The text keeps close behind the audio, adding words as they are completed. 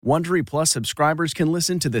Wondery Plus subscribers can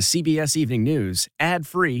listen to the CBS Evening News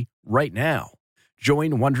ad-free right now.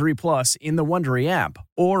 Join Wondery Plus in the Wondery app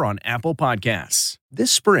or on Apple Podcasts.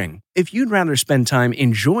 This spring, if you'd rather spend time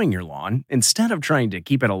enjoying your lawn instead of trying to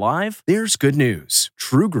keep it alive, there's good news.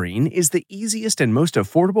 TruGreen is the easiest and most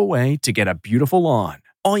affordable way to get a beautiful lawn.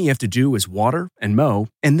 All you have to do is water and mow,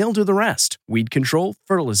 and they'll do the rest. Weed control,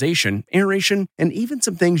 fertilization, aeration, and even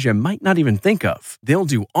some things you might not even think of. They'll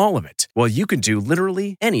do all of it, while you can do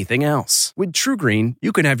literally anything else. With TruGreen,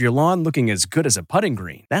 you can have your lawn looking as good as a putting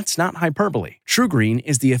green. That's not hyperbole. TruGreen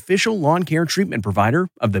is the official lawn care treatment provider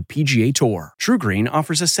of the PGA Tour. TruGreen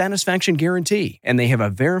offers a satisfaction guarantee, and they have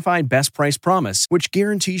a verified best price promise, which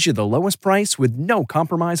guarantees you the lowest price with no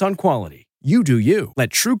compromise on quality. You do you. Let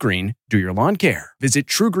TruGreen do your lawn care. Visit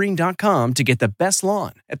TruGreen.com to get the best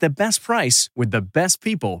lawn at the best price with the best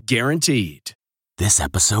people guaranteed. This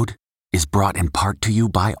episode is brought in part to you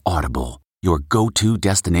by Audible, your go-to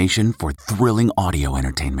destination for thrilling audio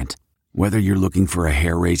entertainment. Whether you're looking for a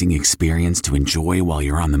hair-raising experience to enjoy while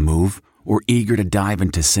you're on the move or eager to dive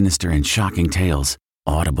into sinister and shocking tales,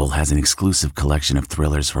 Audible has an exclusive collection of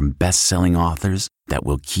thrillers from best-selling authors that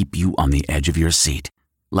will keep you on the edge of your seat.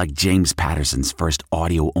 Like James Patterson's first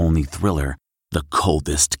audio-only thriller, The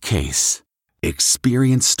Coldest Case.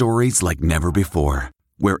 Experience stories like never before,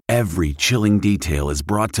 where every chilling detail is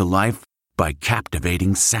brought to life by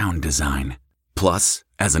captivating sound design. Plus,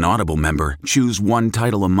 as an Audible member, choose one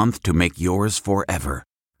title a month to make yours forever.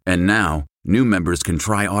 And now, new members can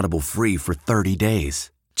try Audible free for 30 days.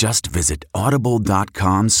 Just visit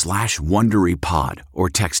audible.com/WonderyPod or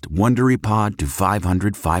text WonderyPod to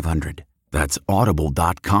 500-500. That's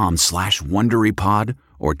audible.com/WonderyPod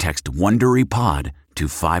or text WonderyPod to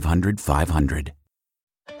 500-500.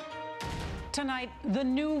 Tonight, the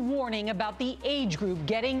new warning about the age group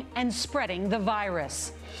getting and spreading the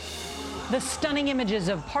virus. The stunning images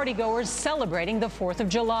of partygoers celebrating the 4th of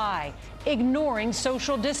July, ignoring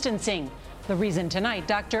social distancing. The reason tonight,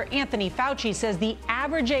 Dr. Anthony Fauci says the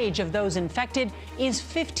average age of those infected is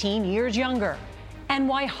 15 years younger. And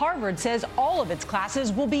why Harvard says all of its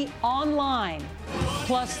classes will be online.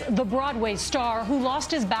 Plus, the Broadway star who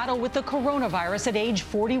lost his battle with the coronavirus at age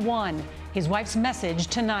 41. His wife's message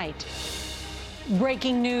tonight.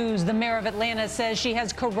 Breaking news, the mayor of Atlanta says she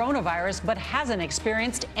has coronavirus but hasn't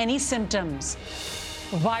experienced any symptoms.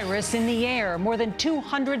 Virus in the air. More than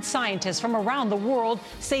 200 scientists from around the world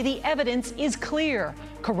say the evidence is clear.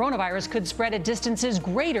 Coronavirus could spread at distances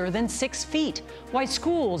greater than 6 feet. Why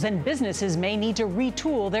schools and businesses may need to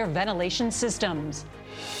retool their ventilation systems.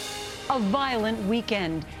 A violent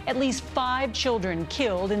weekend. At least 5 children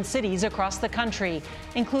killed in cities across the country,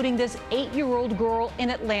 including this 8-year-old girl in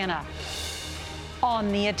Atlanta.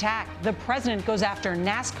 On the attack, the president goes after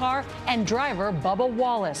NASCAR and driver Bubba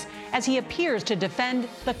Wallace as he appears to defend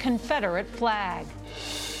the Confederate flag.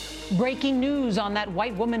 Breaking news on that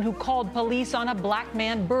white woman who called police on a black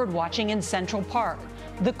man birdwatching in Central Park.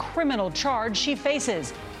 The criminal charge she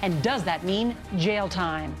faces. And does that mean jail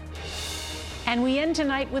time? And we end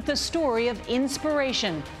tonight with the story of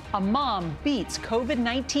inspiration. A mom beats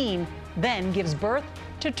COVID-19, then gives birth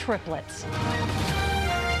to triplets.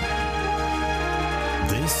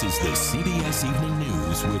 This is the CBS Evening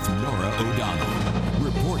News with Norah O'Donnell,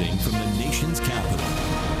 reporting from the nation's capital.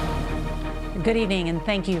 Good evening, and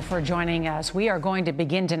thank you for joining us. We are going to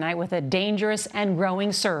begin tonight with a dangerous and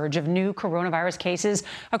growing surge of new coronavirus cases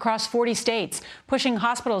across 40 states, pushing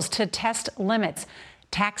hospitals to test limits,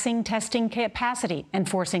 taxing testing capacity, and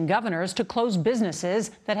forcing governors to close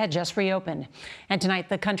businesses that had just reopened. And tonight,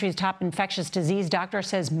 the country's top infectious disease doctor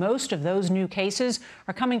says most of those new cases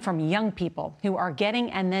are coming from young people who are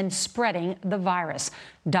getting and then spreading the virus.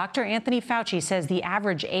 Dr. Anthony Fauci says the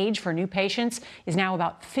average age for new patients is now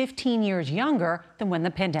about 15 years younger than when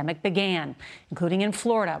the pandemic began, including in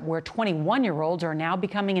Florida, where 21-year-olds are now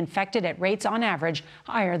becoming infected at rates on average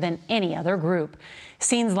higher than any other group.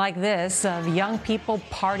 Scenes like this of young people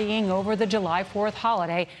partying over the July 4th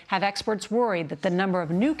holiday have experts worried that the number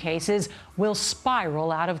of new cases will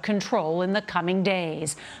spiral out of control in the coming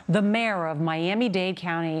days. The mayor of Miami-Dade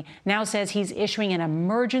County now says he's issuing an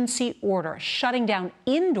emergency order shutting down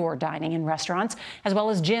indoor dining in restaurants, as well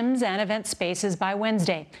as gyms and event spaces by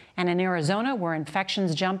Wednesday. And in Arizona, where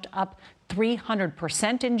infections jumped up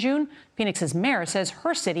 300% in June, Phoenix's mayor says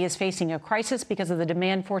her city is facing a crisis because of the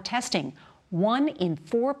demand for testing. 1 in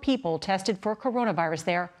 4 people tested for coronavirus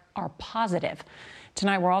there are positive.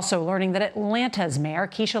 Tonight, we're also learning that Atlanta's mayor,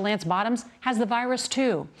 Keisha Lance Bottoms, has the virus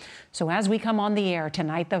too. So as we come on the air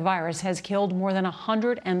tonight, the virus has killed more than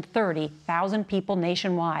 130,000 people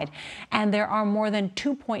nationwide, and there are more than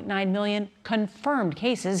 2.9 million confirmed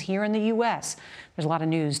cases here in the U.S. There's a lot of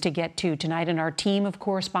news to get to tonight, and our team of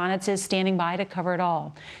correspondents is standing by to cover it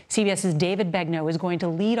all. CBS's David Begnaud is going to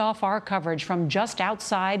lead off our coverage from just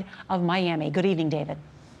outside of Miami. Good evening, David.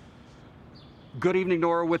 Good evening,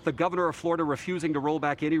 Nora. With the governor of Florida refusing to roll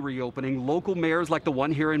back any reopening, local mayors like the one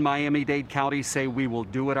here in Miami-Dade County say we will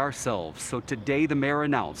do it ourselves. So today, the mayor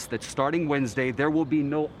announced that starting Wednesday, there will be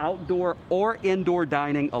no outdoor or indoor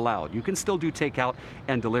dining allowed. You can still do takeout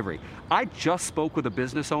and delivery. I just spoke with a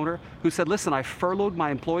business owner who said, listen, I furloughed my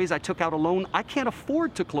employees. I took out a loan. I can't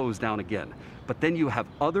afford to close down again. But then you have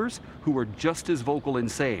others who are just as vocal in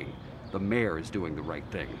saying the mayor is doing the right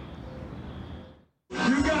thing.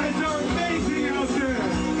 You guys are amazing out there.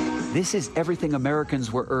 This is everything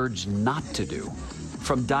Americans were urged not to do.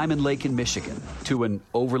 From Diamond Lake in Michigan, to an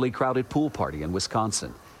overly crowded pool party in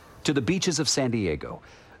Wisconsin, to the beaches of San Diego,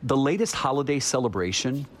 the latest holiday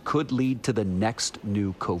celebration could lead to the next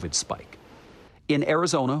new COVID spike. In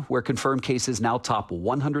Arizona, where confirmed cases now top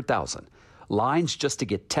 100,000, lines just to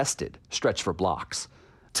get tested stretch for blocks.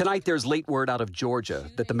 Tonight, there's late word out of Georgia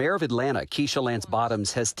that the mayor of Atlanta, Keisha Lance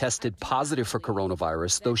Bottoms, has tested positive for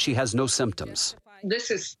coronavirus, though she has no symptoms.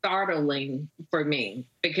 This is startling for me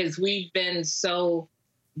because we've been so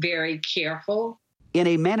very careful. In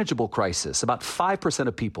a manageable crisis, about 5%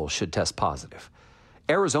 of people should test positive.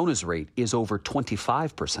 Arizona's rate is over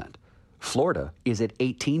 25%. Florida is at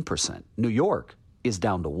 18%. New York is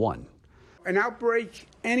down to 1%. An outbreak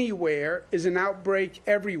anywhere is an outbreak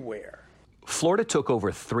everywhere. Florida took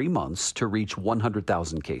over 3 months to reach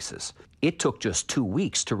 100,000 cases. It took just 2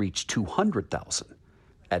 weeks to reach 200,000.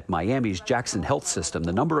 At Miami's Jackson Health System,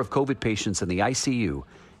 the number of COVID patients in the ICU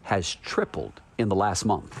has tripled in the last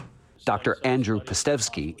month. Dr. Andrew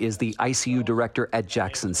Pastevsky is the ICU director at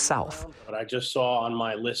Jackson South. But I just saw on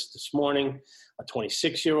my list this morning a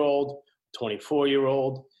 26-year-old,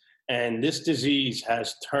 24-year-old, and this disease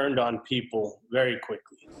has turned on people very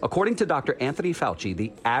quickly. According to Dr. Anthony Fauci,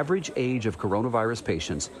 the average age of coronavirus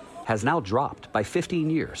patients has now dropped by 15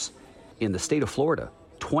 years. In the state of Florida,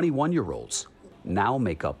 21-year-olds now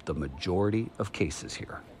make up the majority of cases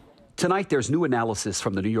here. Tonight, there's new analysis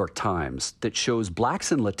from the New York Times that shows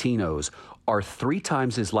blacks and Latinos are 3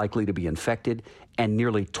 times as likely to be infected and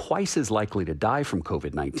nearly twice as likely to die from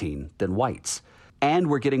COVID-19 than whites. And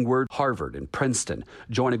we're getting word Harvard and Princeton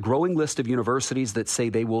join a growing list of universities that say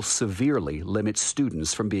they will severely limit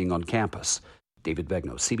students from being on campus. David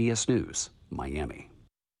Begnaud, CBS News, Miami.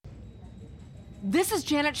 This is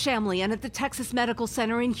Janet Shamlian at the Texas Medical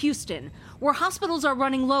Center in Houston, where hospitals are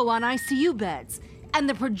running low on ICU beds, and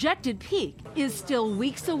the projected peak is still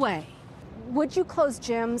weeks away. Would you close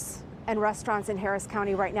gyms and restaurants in Harris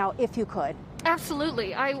County right now if you could?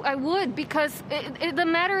 Absolutely, I would, because the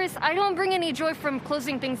matter is I don't bring any joy from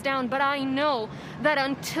closing things down, but I know that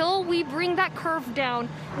until we bring that curve down,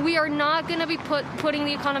 we are not going to be putting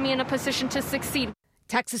the economy in a position to succeed.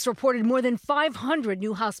 Texas reported more than 500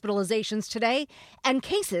 new hospitalizations today, and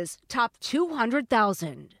cases topped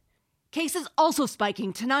 200,000. Cases also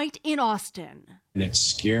spiking tonight in Austin. And it's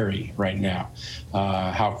scary right now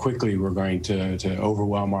how quickly we're going to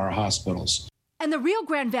overwhelm our hospitals. And the Rio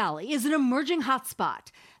Grande Valley is an emerging hotspot.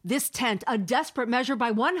 This tent, a desperate measure by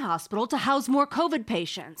one hospital to house more COVID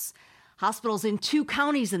patients. Hospitals in 2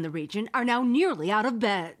 counties in the region are now nearly out of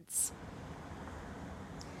beds.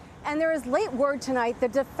 And there is late word tonight the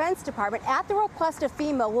Defense Department, at the request of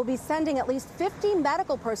FEMA, will be sending at least 50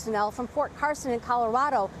 medical personnel from Fort Carson in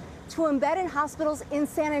Colorado to embed in hospitals in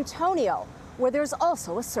San Antonio, where there's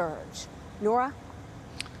also a surge. Nora?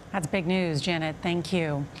 That's big news, Janet. Thank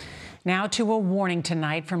you. Now to a warning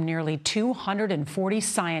tonight from nearly 240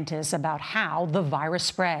 scientists about how the virus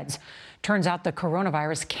spreads. Turns out the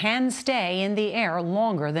coronavirus can stay in the air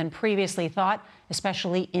longer than previously thought,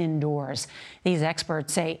 especially indoors. These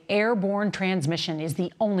experts say airborne transmission is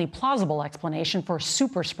the only plausible explanation for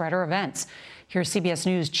super spreader events. Here's CBS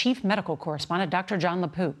News Chief Medical Correspondent Dr. John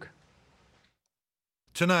LaPook.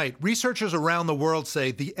 Tonight, researchers around the world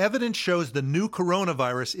say the evidence shows the new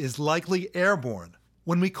coronavirus is likely airborne.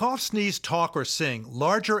 When we cough, sneeze, talk, or sing,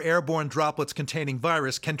 larger airborne droplets containing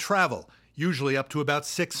virus can travel, usually up to about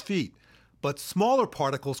 6 feet. But smaller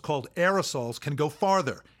particles called aerosols can go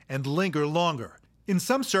farther and linger longer. In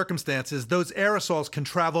some circumstances, those aerosols can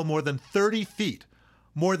travel more than 30 feet,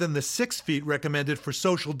 more than the 6 feet recommended for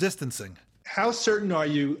social distancing. How certain are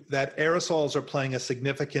you that aerosols are playing a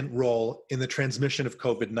significant role in the transmission of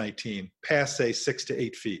COVID-19 past, say, 6 to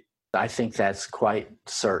 8 feet? I think that's quite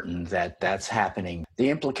certain that that's happening. The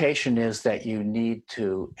implication is that you need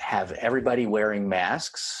to have everybody wearing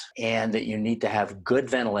masks and that you need to have good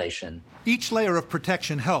ventilation. Each layer of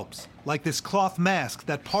protection helps, like this cloth mask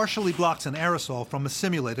that partially blocks an aerosol from a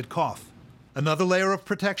simulated cough. Another layer of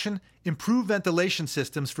protection, improved ventilation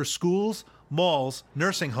systems for schools, malls,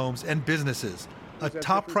 nursing homes, and businesses. A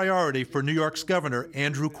top priority for New York's Governor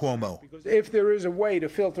Andrew Cuomo. If there is a way to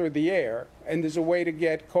filter the air and there's a way to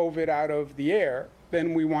get COVID out of the air,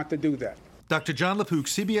 then we want to do that. Dr. John LaPook,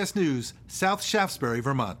 CBS News, South Shaftesbury,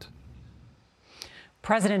 Vermont.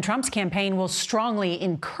 President Trump's campaign will strongly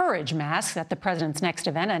encourage masks at the president's next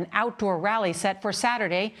event, an outdoor rally set for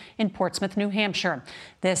Saturday in Portsmouth, New Hampshire.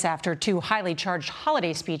 This after two highly charged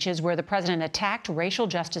holiday speeches where the president attacked racial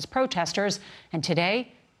justice protesters and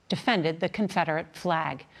today defended the Confederate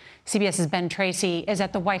flag. CBS's Ben Tracy is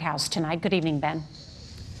at the White House tonight. Good evening, Ben.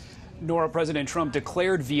 Nora, President Trump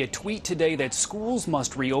declared via tweet today that schools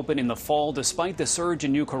must reopen in the fall despite the surge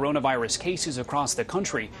in new coronavirus cases across the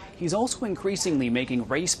country. He's also increasingly making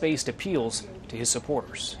race-based appeals to his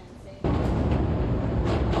supporters.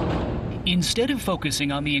 Instead of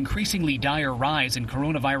focusing on the increasingly dire rise in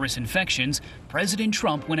coronavirus infections, President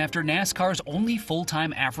Trump went after NASCAR's only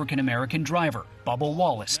full-time African-American driver, Bubba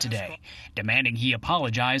Wallace, today, demanding he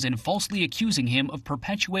apologize and falsely accusing him of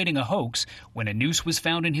perpetuating a hoax when a noose was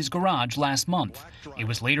found in his garage last month. It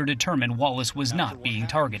was later determined Wallace was not being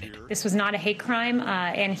targeted. This was not a hate crime,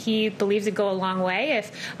 and he believes it'd go a long way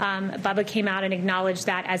if Bubba came out and acknowledged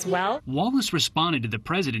that as well. Wallace responded to the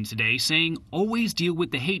president today saying, always deal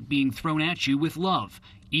with the hate being thrown at you with love,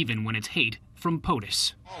 even when it's hate from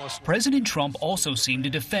POTUS. President Trump also seemed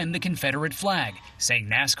to defend the Confederate flag, saying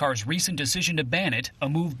NASCAR's recent decision to ban it, a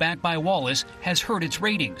move backed by Wallace, has hurt its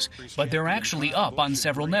ratings, but they're actually up on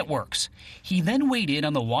several networks. He then weighed in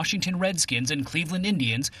on the Washington Redskins and Cleveland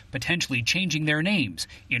Indians potentially changing their names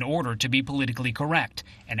in order to be politically correct,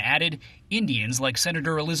 and added, Indians like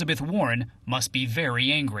Senator Elizabeth Warren must be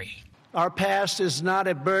very angry. Our past is not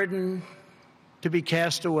a burden to be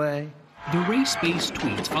cast away. The race-based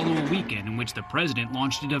tweets follow a weekend in which the president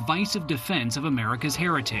launched a divisive defense of America's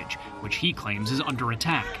heritage, which he claims is under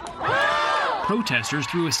attack. Protesters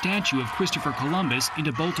threw a statue of Christopher Columbus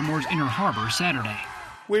into Baltimore's Inner Harbor Saturday.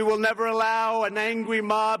 We will never allow an angry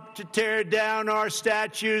mob to tear down our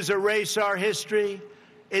statues, erase our history,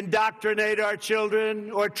 indoctrinate our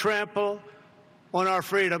children, or trample on our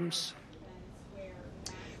freedoms.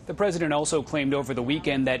 The president also claimed over the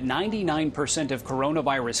weekend that 99% of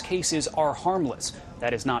coronavirus cases are harmless.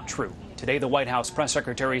 That is not true. Today, the White House press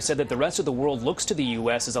secretary said that the rest of the world looks to the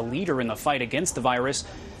U.S. as a leader in the fight against the virus.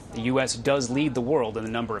 The U.S. does lead the world in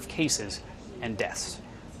the number of cases and deaths.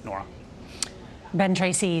 Nora. Ben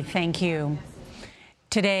Tracy, thank you.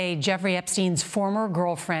 Today, Jeffrey Epstein's former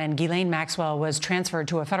girlfriend, Ghislaine Maxwell, was transferred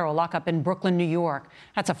to a federal lockup in Brooklyn, New York.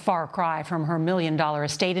 That's a far cry from her $1 million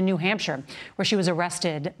estate in New Hampshire, where she was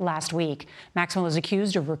arrested last week. Maxwell is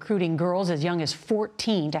accused of recruiting girls as young as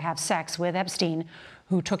 14 to have sex with Epstein,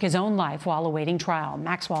 who took his own life while awaiting trial.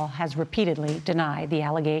 Maxwell has repeatedly denied the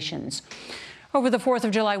allegations. Over the 4th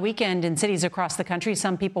of July weekend in cities across the country,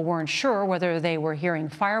 some people weren't sure whether they were hearing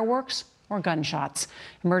fireworks or gunshots.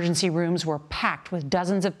 Emergency rooms were packed with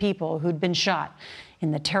dozens of people who'd been shot.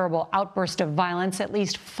 In the terrible outburst of violence, at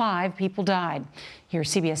least 5 people died. Here's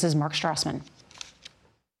CBS's Mark Strassman.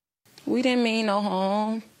 We didn't mean no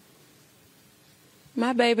harm.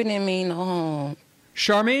 My baby didn't mean no harm.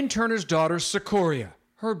 Charmaine Turner's daughter, Secoria,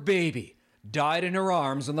 her baby, died in her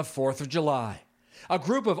arms on the 4th of July. A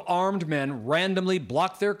group of armed men randomly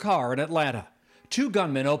blocked their car in Atlanta. 2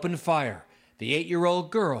 gunmen opened fire. The 8-year-old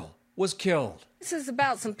girl was killed. This is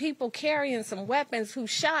about some people carrying some weapons who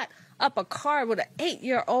shot up a car with an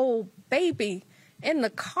 8-year-old baby in the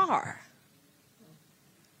car.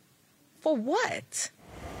 For what?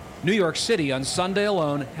 New York City on Sunday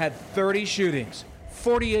alone had 30 shootings.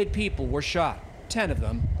 48 people were shot, 10 of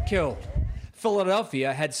them killed.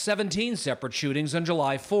 Philadelphia had 17 separate shootings on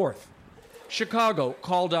July 4th. Chicago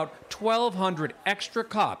called out 1,200 extra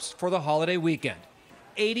cops for the holiday weekend.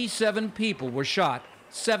 87 people were shot,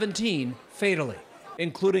 17 fatally,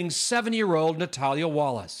 including 7-year-old Natalia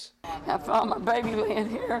Wallace. I found my baby laying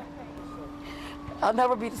here. I'll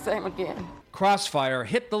never be the same again. Crossfire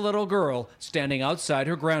hit the little girl standing outside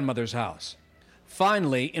her grandmother's house.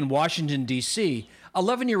 Finally, in Washington, D.C.,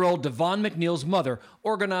 11-year-old Devon McNeil's mother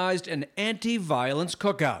organized an anti-violence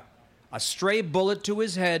cookout. A stray bullet to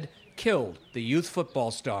his head killed the youth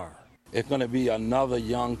football star. It's going to be another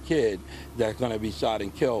young kid that's going to be shot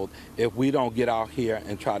and killed if we don't get out here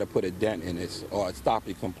and try to put a dent in it or stop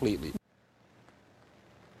it completely.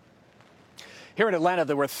 Here in Atlanta,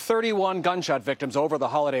 there were 31 gunshot victims over the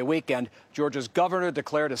holiday weekend. Georgia's governor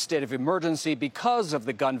declared a state of emergency because of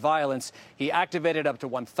the gun violence. He activated up to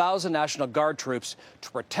 1,000 National Guard troops to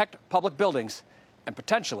protect public buildings and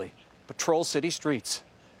potentially patrol city streets.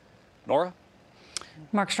 Nora?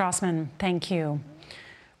 Mark Strassman, thank you.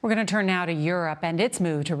 We're going to turn now to Europe and its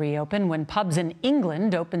move to reopen. When pubs in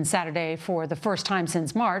England opened Saturday for the first time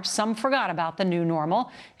since March, some forgot about the new normal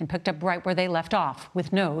and picked up right where they left off,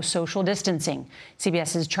 with no social distancing.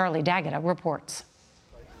 CBS's Charlie D'Agata reports.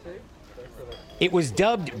 It was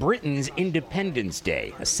dubbed Britain's Independence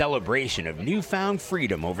Day, a celebration of newfound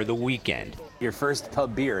freedom over the weekend. Your first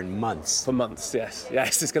pub beer in months. For months, yes.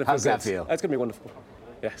 Yes, it's going to feel How's that feel? It's going to be wonderful.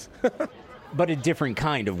 Yes. But a different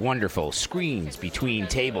kind of wonderful. Screens between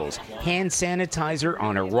tables, hand sanitizer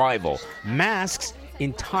on arrival, masks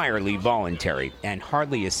entirely voluntary, and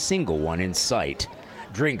hardly a single one in sight.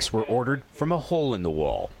 Drinks were ordered from a hole in the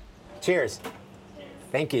wall. Cheers.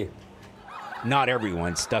 Thank you. Not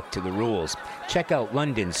everyone stuck to the rules. Check out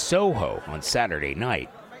London's Soho on Saturday night.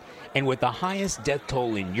 And with the highest death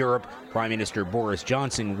toll in Europe, Prime Minister Boris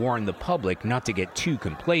Johnson warned the public not to get too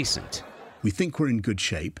complacent. We think we're in good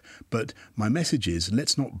shape, but my message is,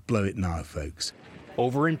 let's not blow it now, folks.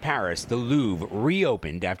 Over in Paris, the Louvre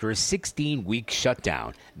reopened after a 16-week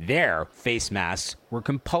shutdown. There, face masks were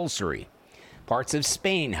compulsory. Parts of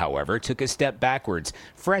Spain, however, took a step backwards.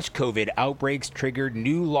 Fresh COVID outbreaks triggered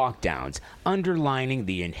new lockdowns, underlining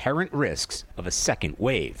the inherent risks of a second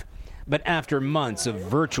wave. But after months of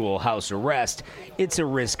virtual house arrest, it's a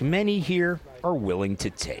risk many here are willing to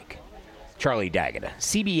take. Charlie D'Agata,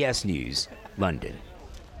 CBS News, London.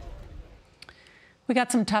 We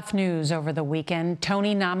got some tough news over the weekend.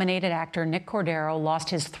 Tony-nominated actor Nick Cordero lost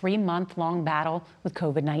his 3-month-long battle with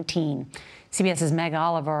COVID-19. CBS's Meg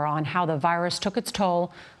Oliver on how the virus took its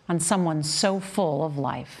toll on someone so full of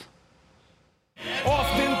life.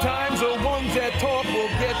 Oftentimes the ones that talk will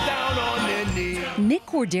get down on their knees. Nick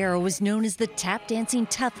Cordero was known as the tap-dancing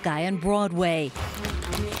tough guy on Broadway,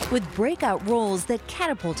 with breakout roles that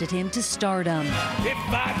catapulted him to stardom. If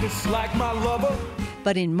I dislike my lover.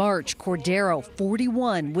 But in March, Cordero,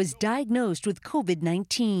 41, was diagnosed with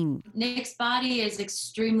COVID-19. Nick's body is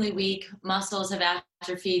extremely weak. Muscles have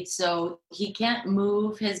atrophied, so he can't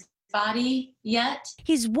move his body yet.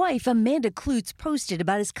 His wife, Amanda Klutz, posted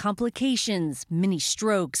about his complications, mini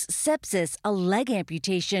strokes, sepsis, a leg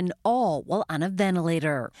amputation, all while on a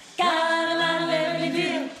ventilator.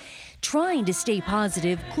 Trying to stay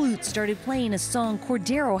positive, Klutz started playing a song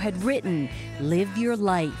Cordero had written, Live Your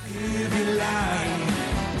Life. Live your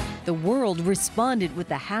life. The world responded with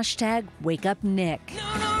the hashtag #WakeUpNick.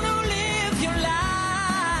 Live your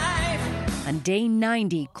life. On day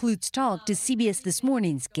 90, Klutz talked to CBS This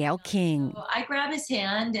Morning's Gayle King. I grab his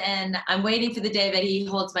hand and I'm waiting for the day that he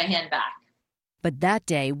holds my hand back. But that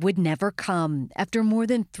day would never come. After more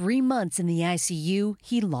than 3 months in the ICU,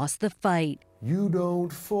 he lost the fight. You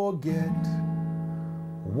don't forget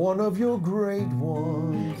one of your great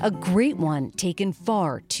ones. A great one taken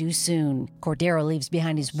far too soon. Cordero leaves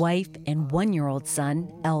behind his wife and 1-year-old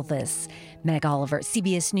son, Elvis. Meg Oliver,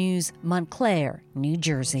 CBS News, Montclair, New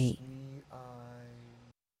Jersey.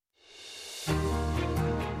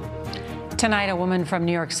 Tonight, a woman from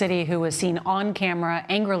New York City who was seen on camera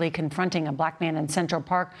angrily confronting a black man in Central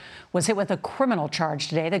Park was hit with a criminal charge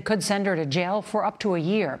today that could send her to jail for up to a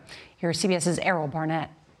year. Here's CBS's Errol Barnett.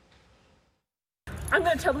 I'm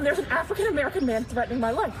going to tell them there's an African-American man threatening my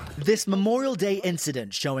life. This Memorial Day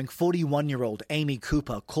incident showing 41-year-old Amy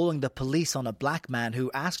Cooper calling the police on a black man who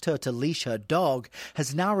asked her to leash her dog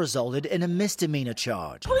has now resulted in a misdemeanor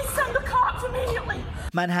charge. Please send the cops immediately.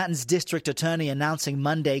 Manhattan's district attorney announcing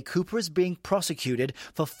Monday Cooper is being prosecuted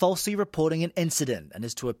for falsely reporting an incident and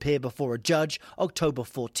is to appear before a judge October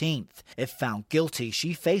 14th. If found guilty,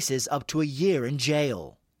 she faces up to a year in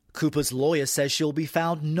jail. Cooper's lawyer says she'll be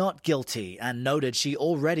found not guilty and noted she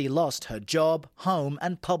already lost her job, home,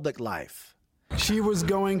 and public life. She was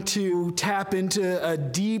going to tap into a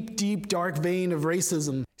deep, deep, dark vein of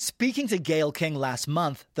racism. Speaking to Gayle King last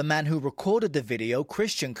month, the man who recorded the video,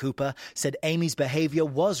 Christian Cooper, said Amy's behavior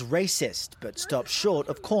was racist, but stopped short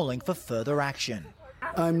of calling for further action.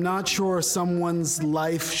 I'm not sure someone's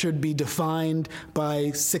life should be defined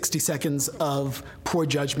by 60 seconds of poor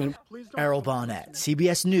judgment. Errol Barnett,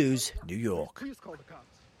 CBS News, New York.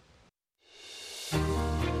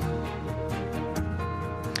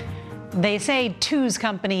 They say two's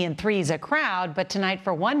company and three's a crowd, but tonight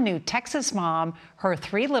for one new Texas mom, her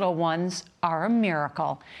 3 little ones are a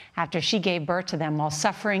miracle after she gave birth to them while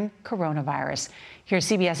suffering coronavirus. Here's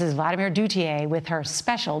CBS's Vladimir Duthier with her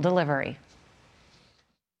special delivery.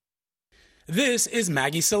 This is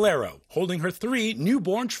Maggie Solero holding her 3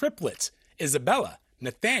 newborn triplets, Isabella,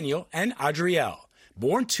 Nathaniel, and Adrielle,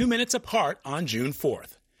 born 2 minutes apart on June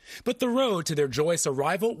 4th. But the road to their joyous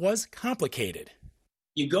arrival was complicated.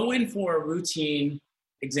 You go in for a routine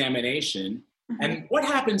examination, and what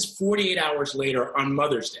happens 48 hours later on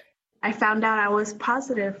Mother's Day? I found out I was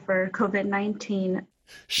positive for COVID-19.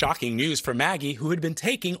 Shocking news for Maggie, who had been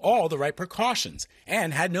taking all the right precautions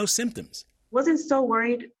and had no symptoms. Wasn't so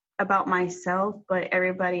worried about myself, but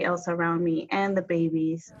everybody else around me and the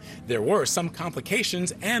babies. There were some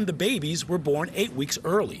complications, and the babies were born 8 weeks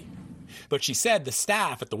early. But she said the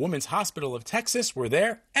staff at the Women's Hospital of Texas were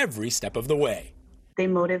there every step of the way. They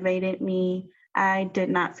motivated me. I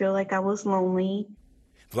did not feel like I was lonely.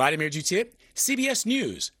 Vladimir Duthier, CBS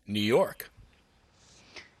News, New York.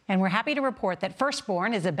 And we're happy to report that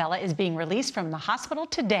firstborn Isabella is being released from the hospital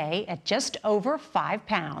today at just over 5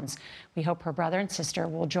 pounds. We hope her brother and sister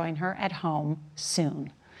will join her at home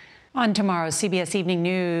soon. On tomorrow's CBS Evening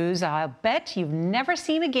News, I'll bet you've never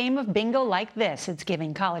seen a game of bingo like this. It's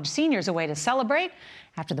giving college seniors a way to celebrate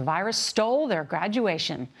after the virus stole their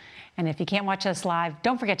graduation. And if you can't watch us live,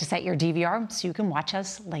 don't forget to set your DVR so you can watch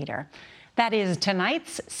us later. That is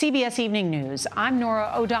tonight's CBS Evening News. I'm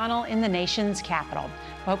Norah O'Donnell in the nation's capital.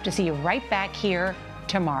 We hope to see you right back here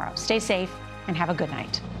tomorrow. Stay safe and have a good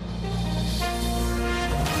night.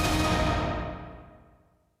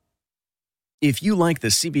 If you like the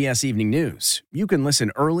CBS Evening News, you can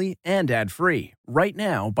listen early and ad-free right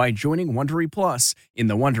now by joining Wondery Plus in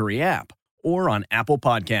the Wondery app or on Apple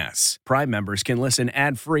Podcasts. Prime members can listen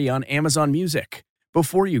ad-free on Amazon Music.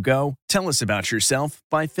 Before you go, tell us about yourself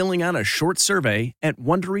by filling out a short survey at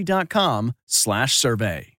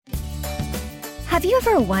Wondery.com/survey. Have you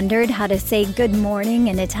ever wondered how to say good morning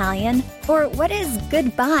in Italian? Or what is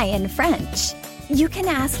goodbye in French? You can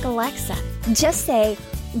ask Alexa. Just say,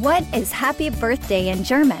 what is happy birthday in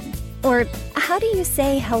German? Or how do you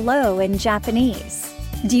say hello in Japanese?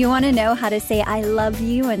 Do you want to know how to say I love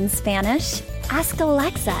you in Spanish? Ask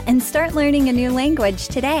Alexa and start learning a new language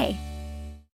today.